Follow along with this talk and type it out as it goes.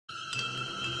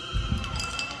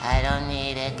I don't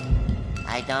need it.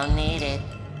 I don't need it.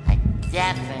 I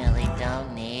definitely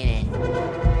don't need it.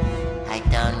 I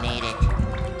don't need it.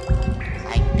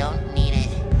 I don't need it.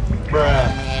 Bruh.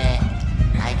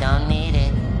 I don't need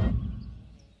it.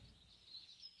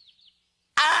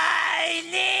 I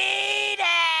need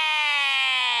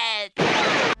it!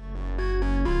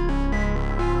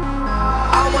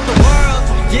 I want the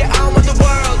world, yeah, I want the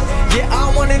world, yeah,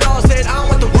 I want it all, said I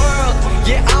want the world,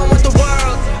 yeah, I want the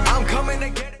world, I'm coming to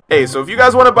get it. Hey, so if you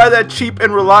guys want to buy that cheap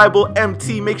and reliable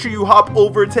MT, make sure you hop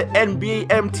over to NBA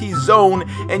MT Zone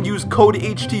and use code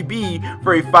HTB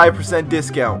for a 5%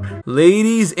 discount.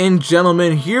 Ladies and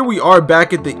gentlemen, here we are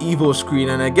back at the EVO screen,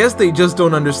 and I guess they just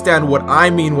don't understand what I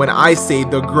mean when I say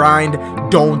the grind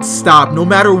don't stop. No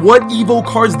matter what EVO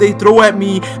cards they throw at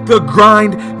me, the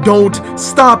grind don't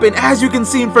stop. And as you can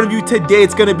see in front of you today,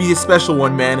 it's gonna be a special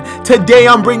one, man. Today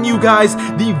I'm bringing you guys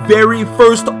the very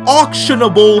first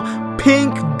auctionable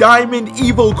Pink Diamond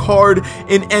EVO card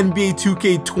in NBA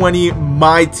 2k20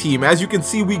 MyTEAM. As you can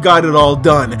see, we got it all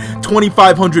done.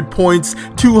 2,500 points,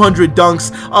 200 dunks,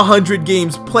 100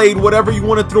 games played. Whatever you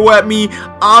want to throw at me,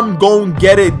 I'm gonna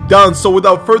get it done. So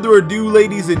without further ado,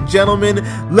 ladies and gentlemen,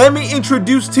 let me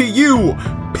introduce to you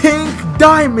Pink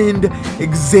Diamond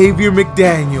Xavier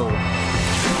McDaniel.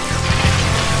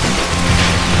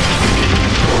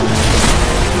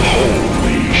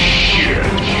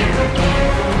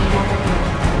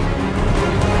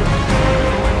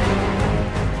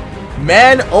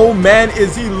 Man, oh man,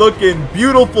 is he looking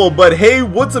beautiful. But hey,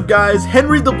 what's up guys,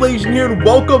 Henry the Blasian here, and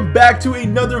welcome back to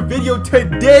another video.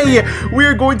 Today we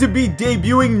are going to be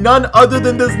debuting none other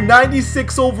than this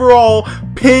 96 overall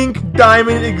Pink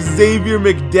Diamond Xavier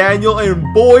McDaniel,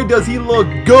 and boy does he look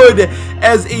good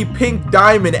as a Pink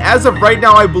Diamond. As of right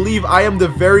now, I believe I am the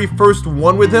very first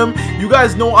one with him. You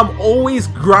guys know I'm always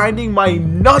grinding my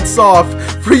nuts off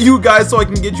for you guys so I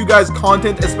can get you guys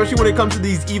content, especially when it comes to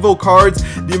these EVO cards.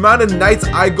 The amount of nights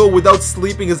I go without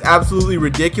sleeping is absolutely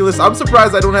ridiculous. I'm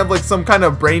surprised I don't have like some kind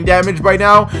of brain damage by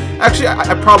now. Actually,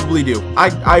 I probably do.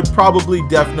 I probably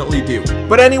definitely do.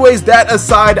 But anyways, that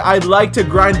aside, I like to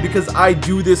grind because I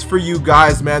do this for you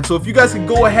guys, man. So if you guys can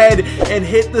go ahead and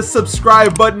hit the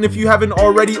subscribe button if you haven't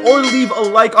already, or leave a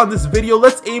like on this video.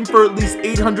 Let's aim for at least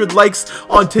 800 likes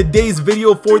on today's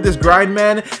video for this grind,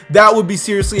 man. That would be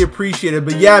seriously appreciated.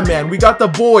 But yeah, man, we got the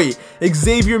boy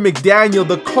Xavier McDaniel,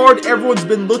 the card everyone's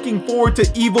been looking forward to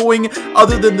EVOing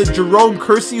other than the Jerome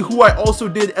Kersey, who I also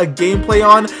did a gameplay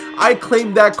on. I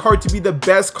claimed that card to be the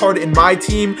best card in my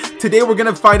team. Today we're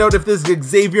gonna find out if this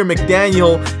Xavier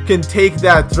McDaniel can take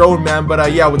that throne, man.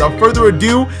 But yeah, without further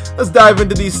ado, let's dive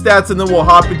into these stats and then we'll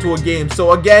hop into a game.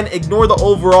 So again, ignore the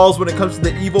overalls when it comes to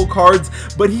the EVO cards,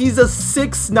 but he's a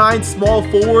 6'9" small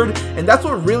forward, and that's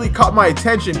what really caught my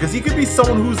attention, because he could be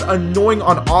someone who's annoying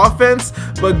on offense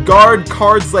but guard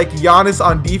cards like Giannis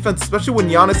on defense. Especially when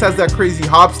Giannis has that crazy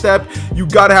hop step, you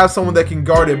gotta have someone that can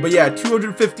guard it. But yeah,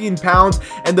 215 pounds,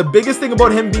 and the biggest thing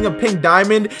about him being a Pink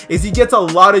Diamond is he gets a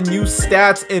lot of new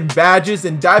stats and badges.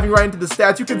 And diving right into the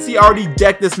stats, you can see I already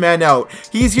decked this man out.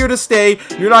 He's here to stay.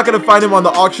 You're not gonna find him on the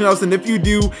auction house, and if you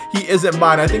do, he isn't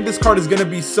mine. I think this card is gonna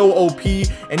be so OP.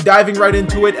 And diving right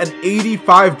into it, an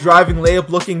 85 driving layup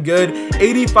looking good,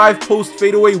 85 post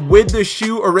fadeaway with the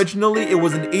shoe. Originally it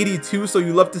was an 82, so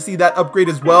you love to see that upgrade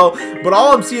as well. But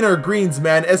all I'm seeing are greens,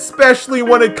 man, especially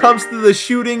when it comes to the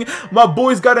shooting. My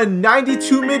boy's got a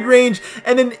 92 mid-range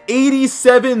and an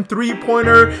 87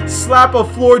 three-pointer, slap a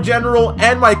floor general,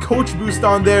 and my coach boost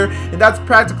on there, and that's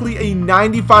practically a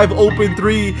 95 open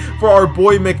three for our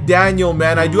boy McDaniel,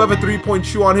 man. I do have a three-point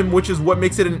shoe on him, which is what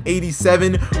makes it an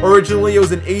 87. Originally it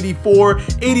was an 84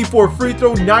 free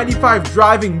throw, 95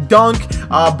 driving dunk.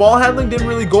 Ball handling didn't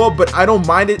really go up, but I don't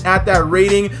mind it at that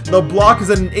rating. The block is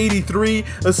at an 83,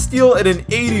 a steal at an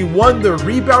 81. The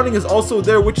rebounding is also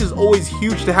there, which is always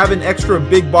huge to have an extra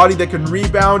big body that can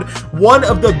rebound. One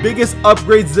of the biggest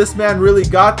upgrades this man really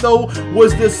got though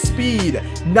was the speed.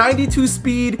 92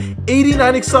 speed,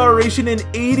 89 acceleration, and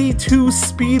 82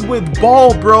 speed with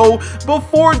ball, bro.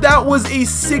 Before that was a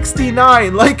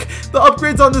 69. Like, the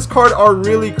upgrades on this card are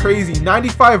really crazy.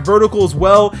 95 vertical as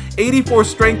well, 84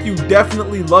 strength, you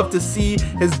definitely love to see.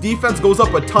 His defense goes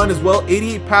up a ton as well,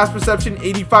 88 pass perception,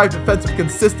 85 defensive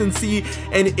consistency,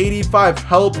 and 85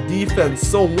 help defense.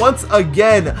 So once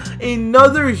again,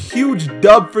 another huge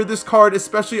dub for this card,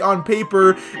 especially on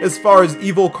paper as far as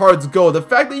EVO cards go. The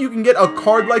fact that you can get a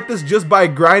card like this just by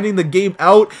grinding the game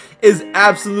out is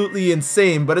absolutely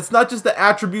insane. But it's not just the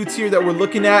attributes here that we're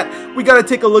looking at. We got to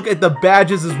take a look at the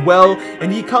badges as well,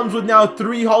 and he comes with now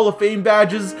 3 Hall of Fame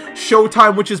badges,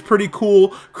 Showtime, which is pretty cool,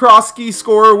 Cross Ski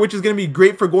Scorer, which is going to be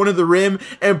great for going to the rim,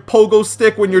 and Pogo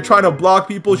Stick when you're trying to block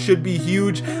people should be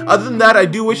huge. Other than that, I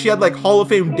do wish he had like Hall of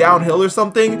Fame Downhill or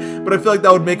something, but I feel like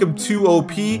that would make him too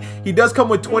OP. He does come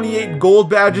with 28 gold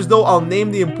badges though. I'll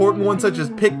name the important ones such as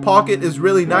Pickpocket is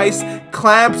really nice,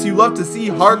 Clamps, you love to see,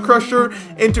 Heart Crusher,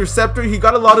 Interceptor. He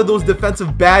got a lot of those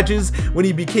defensive badges when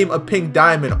he became a Pink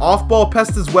Diamond. Off-Ball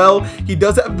Pest as well. He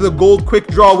does have the gold Quick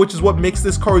Draw, which is what makes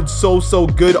this card so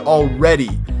good already.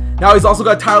 Now he's also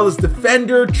got Tireless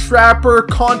Defender, Trapper,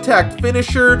 Contact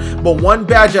Finisher, but one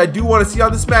badge I do want to see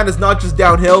on this man is not just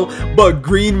Downhill, but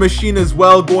Green Machine as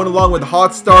well, going along with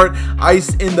Hot Start,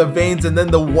 Ice in the Veins, and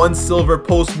then the 1 silver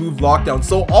post move lockdown.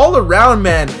 So all around,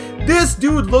 man, this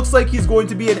dude looks like he's going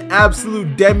to be an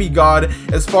absolute demigod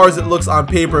as far as it looks on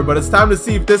paper, but it's time to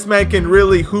see if this man can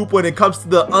really hoop when it comes to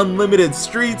the unlimited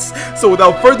streets. So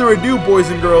without further ado, boys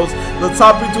and girls, let's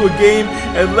hop into a game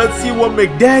and let's see what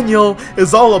Mcdaniel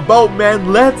is all about,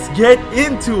 man. Let's get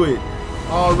into it.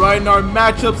 Alright, and our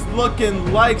matchups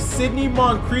looking like Sidney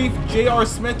Moncrief, J.R.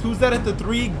 Smith, who's that at the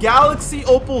 3, Galaxy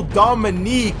Opal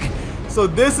Dominique. So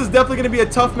this is definitely going to be a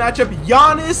tough matchup.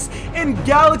 Giannis and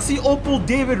Galaxy Opal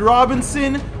David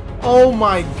Robinson. Oh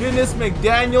my goodness,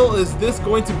 Mcdaniel, is this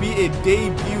going to be a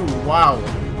debut? Wow.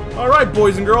 Alright,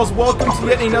 boys and girls, welcome to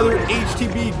yet another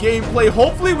HTB gameplay.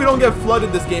 Hopefully we don't get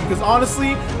flooded this game, because honestly,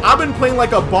 I've been playing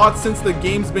like a bot since the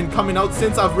game's been coming out,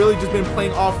 since I've really just been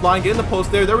playing offline. Get in the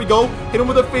post there. There we go. Hit him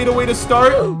with a fadeaway to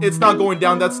start. It's not going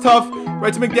down. That's tough.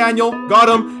 Right to Mcdaniel. Got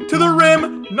him. To the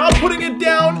rim. Not putting it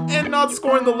down and not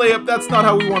scoring the layup. That's not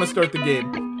how we want to start the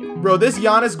game. Bro, this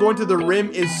Giannis going to the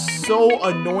rim is so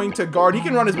annoying to guard. He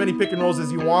can run as many pick and rolls as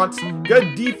he wants.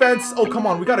 Good defense. Oh, come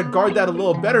on. We got to guard that a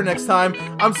little better next time.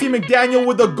 I'm seeing Mcdaniel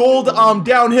with the gold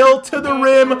downhill to the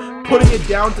rim, putting it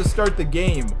down to start the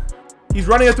game. He's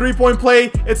running a 3-point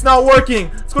play. It's not working.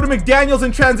 Let's go to McDaniels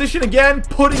in transition again,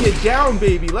 putting it down,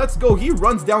 baby. Let's go. He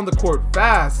runs down the court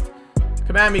fast.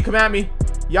 Come at me. Come at me.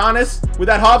 Giannis with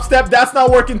that hop step. That's not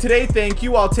working today. Thank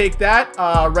you. I'll take that.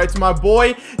 Right to my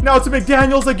boy. Now to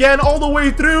McDaniels again, all the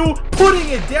way through, putting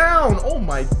it down. Oh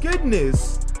my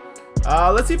goodness.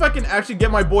 Let's see if I can actually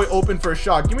get my boy open for a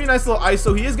shot. Give me a nice little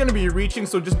ISO. He is going to be reaching,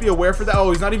 so just be aware for that.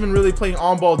 Oh, he's not even really playing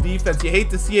on-ball defense. You hate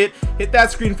to see it. Hit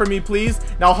that screen for me, please.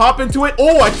 Now hop into it.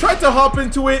 Oh, I tried to hop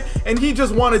into it, and he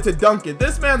just wanted to dunk it.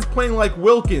 This man's playing like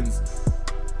Wilkins.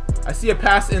 I see a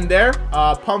pass in there.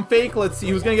 Pump fake. Let's see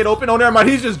who's going to get open. Oh, never mind.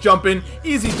 He's just jumping.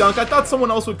 Easy dunk. I thought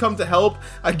someone else would come to help.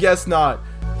 I guess not.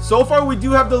 So far, we do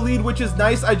have the lead, which is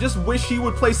nice. I just wish he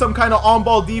would play some kind of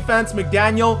on-ball defense.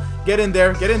 McDaniel, get in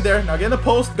there. Get in there. Now get in the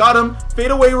post. Got him.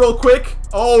 Fade away real quick.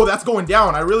 Oh, that's going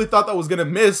down. I really thought that was going to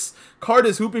miss. Card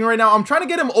is hooping right now. I'm trying to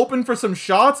get him open for some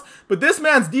shots, but this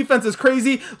man's defense is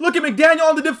crazy. Look at McDaniel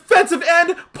on the defensive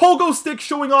end. Pogo stick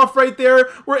showing off right there.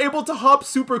 We're able to hop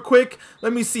super quick.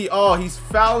 Let me see. Oh, he's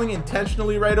fouling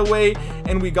intentionally right away,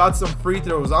 and we got some free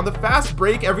throws. On the fast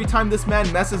break, every time this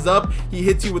man messes up, he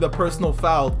hits you with a personal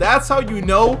foul. That's how you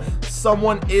know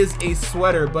someone is a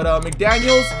sweater. But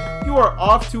McDaniels, you are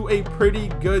off to a pretty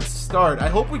good start. I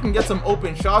hope we can get some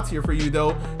open shots here for you,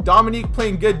 though. Dominique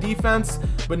playing good defense,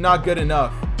 but not good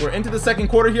enough. We're into the second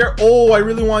quarter here. Oh, I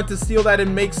really wanted to steal that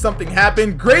and make something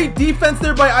happen. Great defense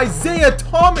there by Isaiah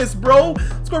Thomas, bro.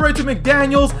 Let's go right to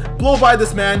McDaniels. Blow by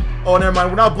this man. Oh, never mind.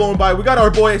 We're not blowing by. We got our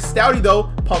boy Stouty,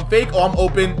 though. Pump fake. Oh, I'm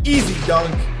open. Easy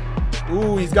dunk.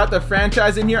 Ooh, he's got the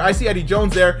franchise in here. I see Eddie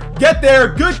Jones there. Get there.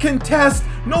 Good contest.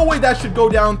 No way that should go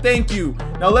down. Thank you.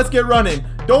 Now let's get running.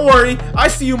 Don't worry. I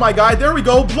see you, my guy. There we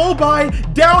go. Blow by.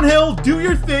 Downhill. Do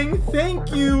your thing.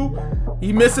 Thank you.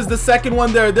 He misses the second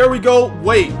one there. There we go.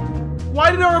 Wait. Why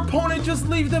did our opponent just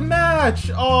leave the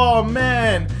match? Oh,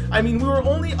 man. I mean, we were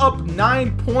only up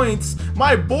 9 points.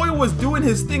 My boy was doing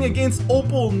his thing against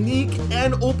Opal Neek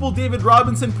and Opal David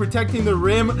Robinson protecting the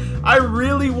rim. I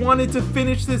really wanted to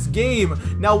finish this game.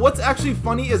 Now, what's actually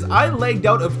funny is I lagged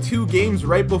out of 2 games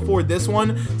right before this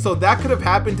one, so that could have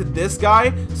happened to this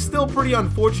guy. Still pretty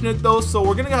unfortunate, though, so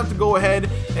we're going to have to go ahead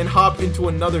and hop into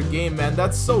another game, man.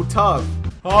 That's so tough.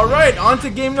 Alright, on to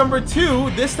game number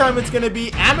 2. This time it's going to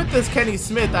be Amethyst Kenny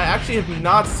Smith. I actually have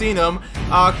not seen him.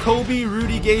 Kobe,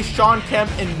 Rudy Gay, Sean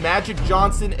Kemp, and Magic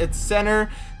Johnson at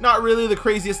center. Not really the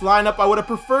craziest lineup. I would have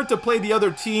preferred to play the other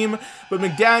team, but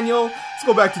McDaniel, let's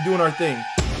go back to doing our thing.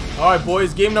 Alright,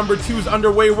 boys, game number 2 is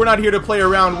underway. We're not here to play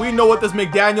around. We know what this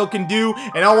McDaniel can do,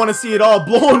 and I want to see it all.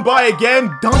 Blowing by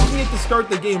again, dunking it to start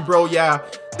the game, bro. Yeah,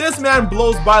 this man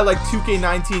blows by like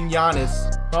 2k19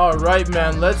 Giannis. All right,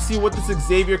 man. Let's see what this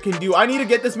Xavier can do. I need to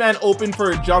get this man open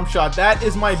for a jump shot. That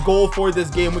is my goal for this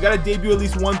game. We got to debut at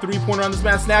least one three-pointer on this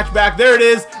man. Snatch back. There it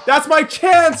is. That's my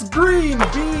chance. Green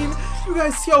bean. You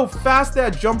guys see how fast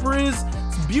that jumper is?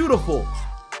 It's beautiful.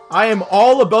 I am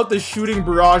all about the shooting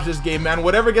barrage this game, man.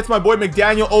 Whatever gets my boy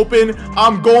McDaniel open,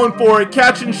 I'm going for it.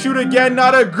 Catch and shoot again.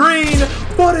 Not a green,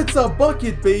 but it's a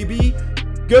bucket, baby.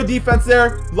 Good defense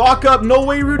there. Lock up. No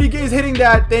way Rudy Gay's hitting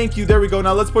that. Thank you. There we go.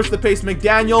 Now let's push the pace.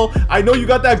 McDaniel, I know you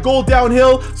got that goal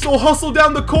downhill, so hustle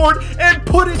down the court and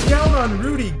put it down on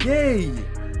Rudy Gay.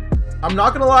 I'm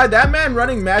not gonna lie, that man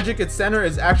running magic at center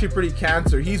is actually pretty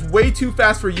cancer. He's way too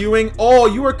fast for Ewing. Oh,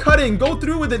 you were cutting. Go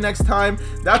through with it next time.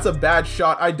 That's a bad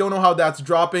shot. I don't know how that's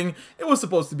dropping. It was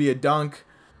supposed to be a dunk.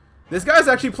 This guy's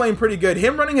actually playing pretty good.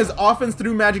 Him running his offense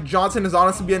through Magic Johnson has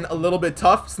honestly been a little bit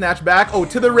tough. Snatch back. Oh,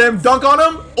 to the rim. Dunk on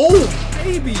him. Oh,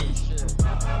 baby.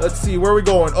 Let's see. Where are we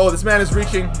going? Oh, this man is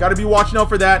reaching. Got to be watching out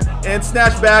for that. And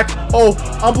snatch back. Oh,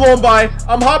 I'm blowing by.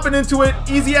 I'm hopping into it.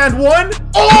 Easy and one.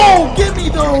 Oh, give me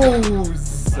those.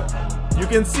 You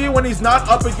can see when he's not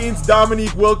up against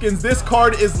Dominique Wilkins, this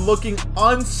card is looking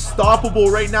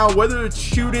unstoppable right now. Whether it's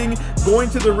shooting, going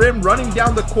to the rim, running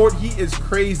down the court, he is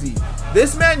crazy.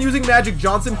 This man using Magic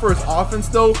Johnson for his offense,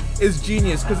 though, is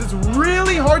genius because it's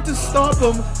really hard to stop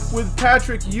him with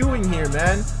Patrick Ewing here,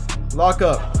 man. Lock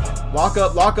up. Lock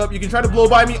up. Lock up. You can try to blow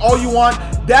by me all you want.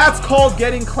 That's called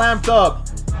getting clamped up.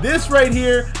 This right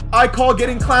here, I call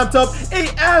getting clamped up.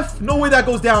 AF! No way that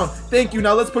goes down. Thank you.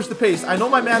 Now let's push the pace. I know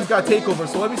my man's got takeover,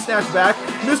 so let me snatch back.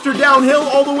 Mr. Downhill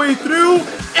all the way through.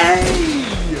 Hey!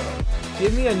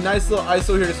 Give me a nice little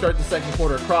ISO here to start the second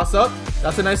quarter. Cross up.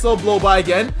 That's a nice little blow by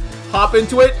again. Hop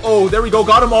into it. Oh, there we go.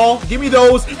 Got them all. Give me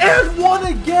those. And one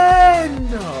again.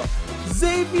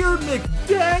 Xavier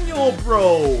Mcdaniel,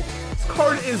 bro. This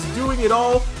card is doing it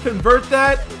all. Convert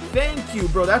that. Thank you,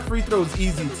 bro. That free throw is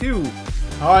easy, too.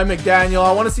 All right, McDaniel,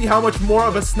 I want to see how much more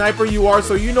of a sniper you are,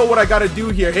 so you know what I got to do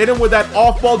here. Hit him with that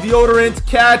off-ball deodorant,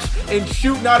 catch, and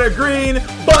shoot. Not a green,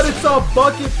 but it's a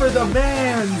bucket for the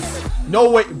mans. No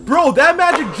way. Bro, that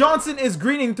Magic Johnson is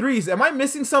greening threes. Am I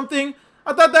missing something?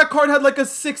 I thought that card had like a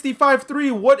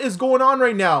 65-3. What is going on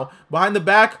right now? Behind the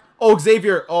back. Oh,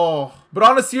 Xavier. Oh. But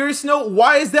on a serious note,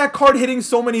 why is that card hitting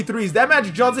so many threes? That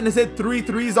Magic Johnson has hit 3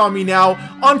 threes on me now.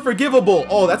 Unforgivable.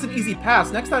 Oh, that's an easy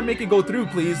pass. Next time, make it go through,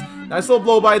 please. Nice little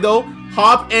blow by, though.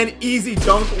 Hop and easy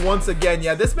dunk once again.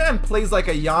 Yeah, this man plays like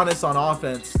a Giannis on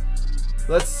offense.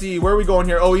 Let's see. Where are we going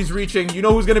here? Oh, he's reaching. You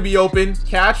know who's going to be open.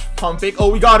 Catch. Pump fake.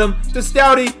 Oh, we got him. To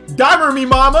Stouty. Dimer me,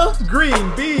 mama.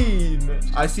 Green bean.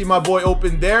 I see my boy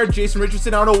open there. Jason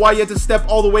Richardson. I don't know why you had to step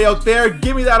all the way out there.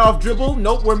 Give me that off dribble.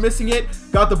 Nope, we're missing it.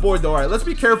 Got the board, though. All right, let's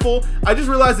be careful. I just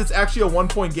realized it's actually a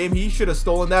one-point game. He should have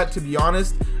stolen that, to be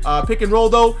honest. Pick and roll,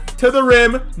 though. To the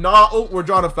rim. Nah. Oh, we're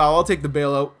drawing a foul. I'll take the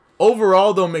bailout.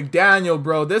 Overall, though, McDaniel,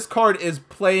 bro, this card is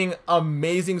playing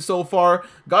amazing so far.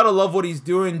 Gotta love what he's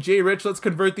doing. Jay Rich, let's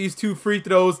convert these 2 free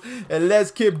throws, and let's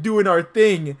keep doing our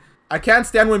thing. I can't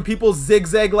stand when people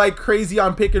zigzag like crazy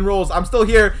on pick and rolls. I'm still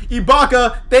here.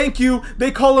 Ibaka, thank you.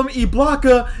 They call him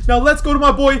Iblaka. Now let's go to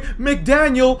my boy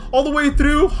McDaniel all the way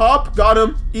through. Hop, got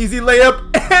him. Easy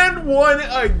layup, and one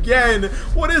again.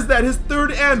 What is that? His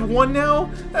 3rd and 1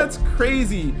 now? That's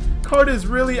crazy. Card is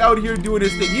really out here doing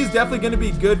his thing. He's definitely going to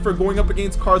be good for going up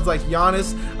against cards like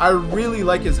Giannis. I really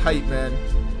like his height, man.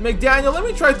 McDaniel, let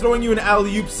me try throwing you an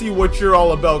alley-oop, see what you're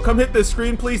all about. Come hit the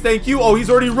screen, please. Thank you. Oh, he's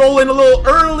already rolling a little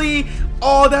early.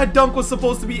 Oh, that dunk was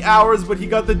supposed to be ours, but he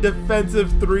got the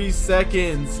defensive 3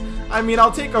 seconds. I mean,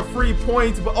 I'll take a free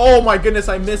point, but oh my goodness,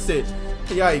 I missed it.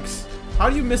 Yikes. How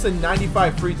do you miss a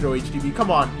 95 free throw, HTB?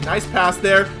 Come on. Nice pass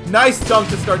there. Nice dunk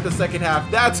to start the second half.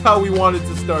 That's how we wanted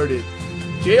to start it.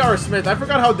 J.R. Smith, I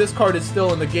forgot how this card is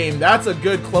still in the game. That's a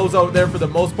good closeout there for the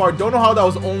most part. Don't know how that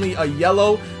was only a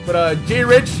yellow. But J.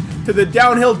 Rich to the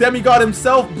downhill demigod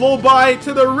himself. Blow by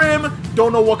to the rim.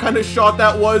 Don't know what kind of shot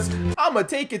that was. I'ma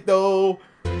take it though.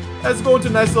 Let's go into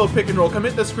a nice little pick and roll. Come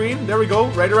hit the screen. There we go.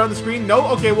 Right around the screen. No?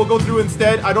 Okay, we'll go through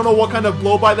instead. I don't know what kind of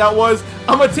blow by that was.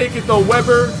 I'ma take it though.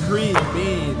 Weber, green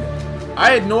bean.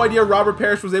 I had no idea Robert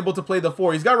Parrish was able to play the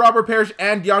 4. He's got Robert Parrish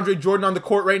and DeAndre Jordan on the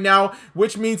court right now,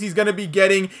 which means he's going to be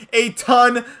getting a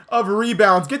ton of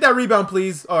rebounds. Get that rebound,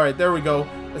 please. All right, there we go.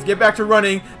 Let's get back to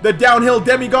running. The downhill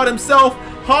demigod himself.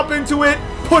 Hop into it.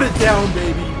 Put it down,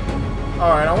 baby.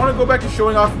 All right, I want to go back to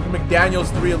showing off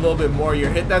McDaniel's 3 a little bit more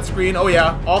here. Hit that screen. Oh,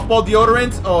 yeah. Off-ball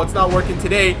deodorant. Oh, it's not working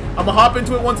today. I'm going to hop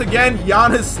into it once again.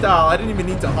 Giannis style. I didn't even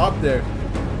need to hop there.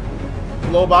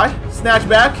 Blow by. Snatch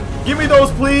back. Give me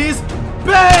those, please.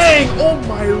 Bang! Oh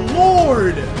my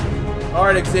lord! All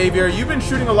right, Xavier, you've been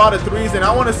shooting a lot of threes, and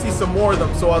I want to see some more of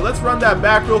them. So let's run that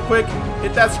back real quick.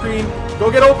 Hit that screen. Go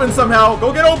get open somehow.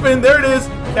 Go get open. There it is.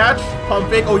 Catch. Pump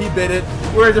fake. Oh, he bit it.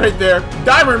 We're right there.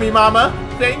 Dimer me, mama.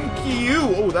 Thank you.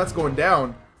 Oh, that's going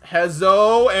down.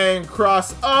 Hezo and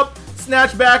cross up.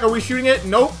 Snatch back. Are we shooting it?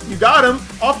 Nope. You got him.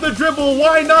 Off the dribble.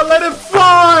 Why not let it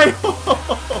fly?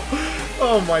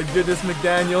 Oh, my goodness,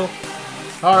 McDaniel.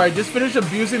 Alright, just finished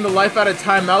abusing the life out of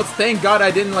timeouts. Thank God I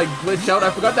didn't like glitch out.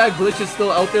 I forgot that glitch is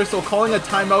still out there, so calling a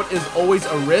timeout is always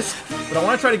a risk. But I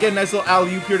want to try to get a nice little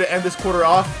alley-oop here to end this quarter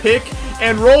off. Pick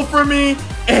and roll for me.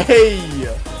 Hey!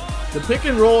 The pick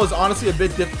and roll is honestly a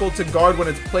bit difficult to guard when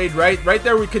it's played right. Right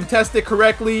there, we contest it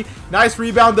correctly. Nice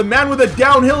rebound. The man with a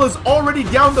downhill is already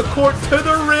down the court to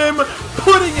the rim,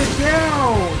 putting it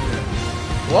down.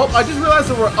 Well, I just realized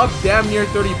that we're up damn near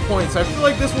 30 points. I feel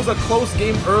like this was a close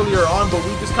game earlier on, but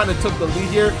we just kind of took the lead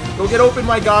here. Go get open,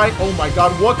 my guy. Oh my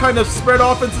God, what kind of spread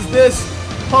offense is this?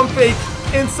 Pump fake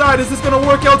inside. Is this going to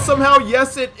work out somehow?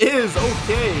 Yes, it is.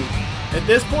 Okay. At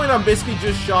this point, I'm basically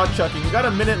just shot chucking. We got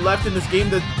a minute left in this game.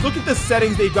 Look at the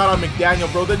settings they've got on McDaniel,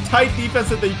 bro. The tight defense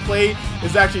that they play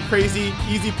is actually crazy.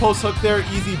 Easy post hook there,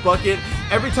 easy bucket.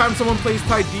 Every time someone plays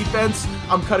tight defense,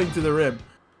 I'm cutting to the rim.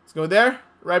 Let's go there.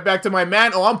 Right back to my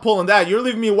man. Oh, I'm pulling that. You're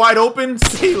leaving me wide open?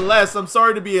 Say less. I'm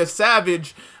sorry to be a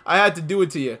savage. I had to do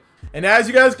it to you. And as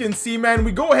you guys can see, man,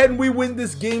 we go ahead and we win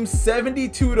this game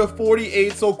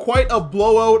 72-48. So quite a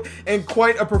blowout and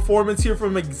quite a performance here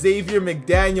from Xavier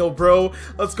McDaniel, bro.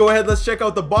 Let's go ahead. Let's check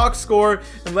out the box score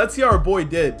and let's see how our boy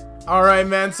did. Alright,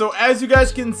 man, so as you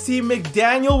guys can see,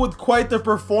 McDaniel with quite the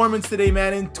performance today,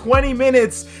 man. In 20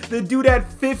 minutes, the dude had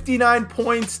 59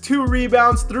 points, 2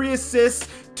 rebounds, 3 assists,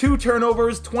 2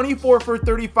 turnovers, 24 for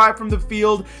 35 from the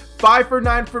field, 5 for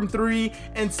 9 from 3,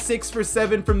 and 6 for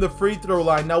 7 from the free throw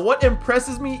line. Now, what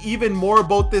impresses me even more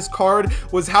about this card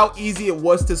was how easy it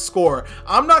was to score.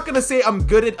 I'm not going to say I'm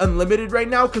good at Unlimited right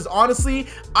now, because honestly,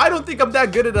 I don't think I'm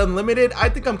that good at Unlimited. I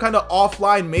think I'm kind of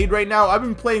offline made right now. I've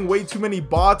been playing way too many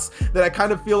bots that I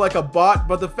kind of feel like a bot,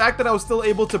 but the fact that I was still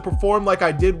able to perform like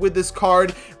I did with this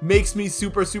card makes me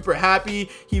super, super happy.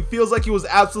 He feels like he was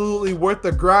absolutely worth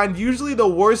the grind. Usually the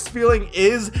worst feeling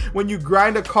is when you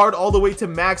grind a card all the way to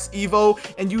max EVO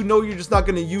and you know you're just not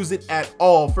going to use it at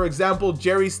all. For example,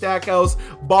 Jerry Stackhouse,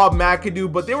 Bob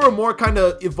McAdoo, but they were more kind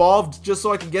of evolved just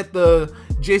so I could get the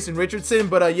Jason Richardson.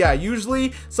 But yeah,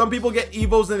 usually some people get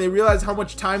EVOs and they realize how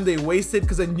much time they wasted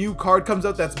because a new card comes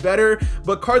out that's better.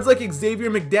 But cards like Xavier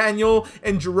McDaniel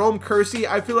and Jerome Kersey,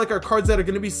 I feel like are cards that are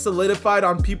going to be solidified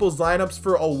on people's lineups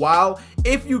for a while.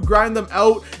 If you grind them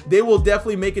out, they will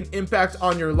definitely make an impact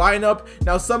on your lineup.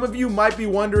 Now, some of you might be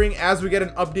wondering, as we get an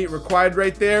update required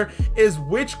right there, is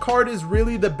which card is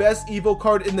really the best EVO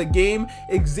card in the game,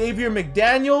 Xavier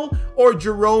McDaniel or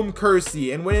Jerome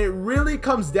Kersey? And when it really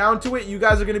comes down to it, you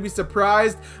guys are going to be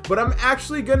surprised, but I'm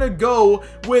actually going to go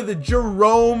with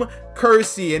Jerome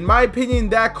Kersey. In my opinion,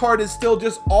 that card is still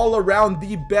just all around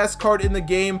the best card in the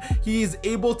game. He's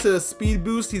able to speed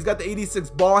boost. He's got the 86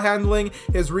 ball handling.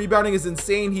 His rebounding is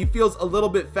insane. He feels a little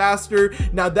bit faster.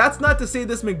 Now, that's not to say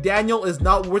this McDaniel is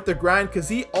not worth the grind, because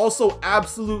he also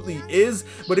absolutely is.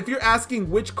 But if you're asking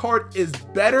which card is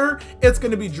better, it's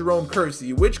going to be Jerome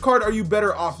Kersey. Which card are you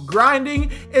better off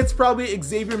grinding? It's probably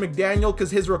Xavier McDaniel,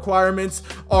 because his requirements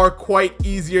are quite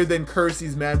easier than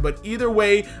Kersey's, man. But either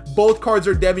way, both cards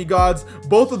are demigods.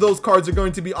 Both of those cards are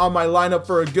going to be on my lineup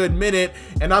for a good minute,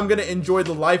 and I'm going to enjoy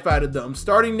the life out of them.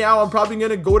 Starting now, I'm probably going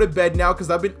to go to bed now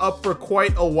because I've been up for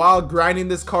quite a while grinding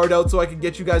this card out so I can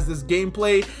get you guys this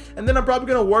gameplay. And then I'm probably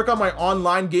going to work on my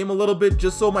online game a little bit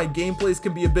just so my gameplays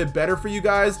can be a bit better for you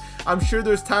guys. I'm sure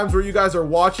there's times where you guys are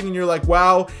watching and you're like,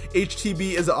 wow,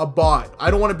 HTB is a bot.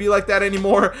 I don't want to be like that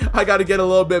anymore. I got to get a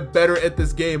little bit better at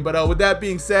this game. But with that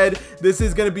being said, this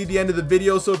is going to be the end of the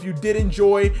video. So if you did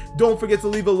enjoy, don't forget to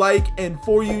leave a like. And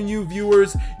for you new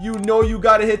viewers, you know you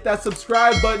got to hit that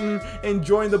subscribe button and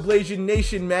join the Blasian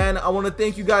Nation, man. I want to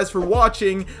thank you guys for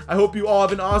watching. I hope you all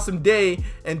have an awesome day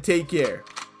and take care.